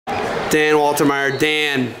Dan Waltermeyer.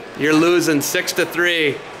 Dan, you're losing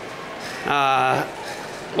 6-3.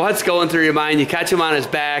 What's going through your mind? You catch him on his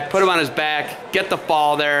back, put him on his back, get the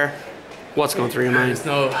fall there. What's going through your mind? Just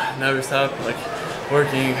never stop, like,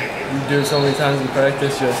 working. You do it so many times in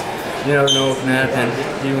practice, just you never know what can happen,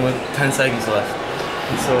 even with 10 seconds left.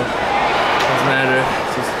 And so it doesn't matter,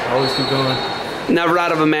 just always keep going. Never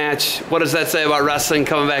out of a match. What does that say about wrestling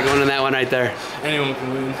coming back and winning that one right there? Anyone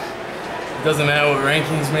can win. It doesn't matter what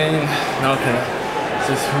rankings mean, nothing. It's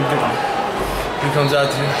just who comes out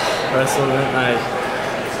to wrestle that night.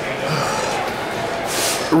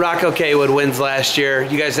 Rocco Kaywood wins last year.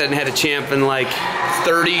 You guys hadn't had a champ in like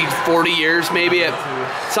 30, 40 years maybe,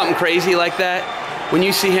 something crazy like that. When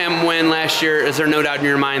you see him win last year, is there no doubt in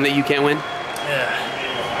your mind that you can't win? Yeah,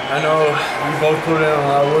 I know we both put in a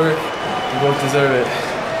lot of work. We both deserve it.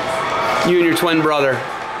 You and your twin brother.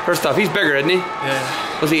 First off, he's bigger, isn't he?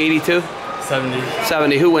 Yeah. Was he 82? 70.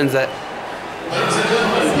 70. Who wins that?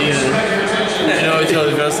 You know each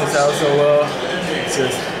other's wrestling style so well. It's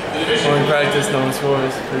just when we practice, no one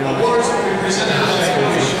scores. Pretty much.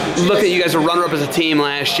 Look at you guys were runner-up as a team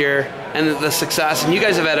last year, and the success, and you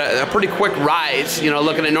guys have had a pretty quick rise. You know,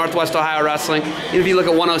 looking at Northwest Ohio wrestling. If you look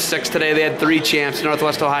at 106 today, they had 3 champs.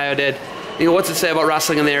 Northwest Ohio did. You know, what's it say about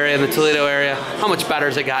wrestling in the area, in the Toledo area? How much better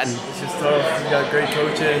has it gotten? It's just tough. We got great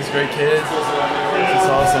coaches, great kids. It's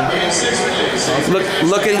awesome.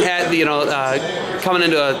 Looking at, you know, coming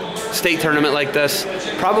into a state tournament like this,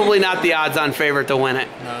 probably not the odds-on favorite to win it.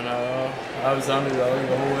 No. I was underdog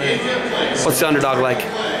the whole way. What's the underdog like?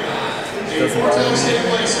 Doesn't bother me.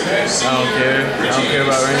 I don't care. I don't care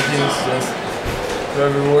about rankings. Just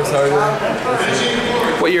whoever works harder.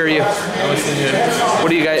 What year are you? I'm a senior. What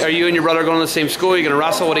do you guys? Are you and your brother going to the same school? Are you going to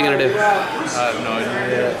wrestle? What are you going to do? I have no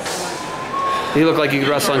idea yet. You look like you could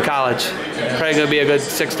wrestle in college. Probably going to be a good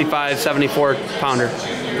 65, 74 pounder.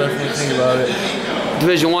 Definitely think about it.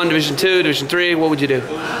 Division 1, Division 2, Division 3, what would you do?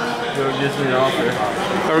 Whoever gives me an offer.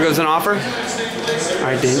 Whoever gives an offer? All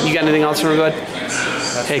right, Dan. You got anything else from good?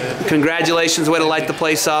 Hey, congratulations. Way to light the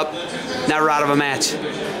place up. Never out of a match.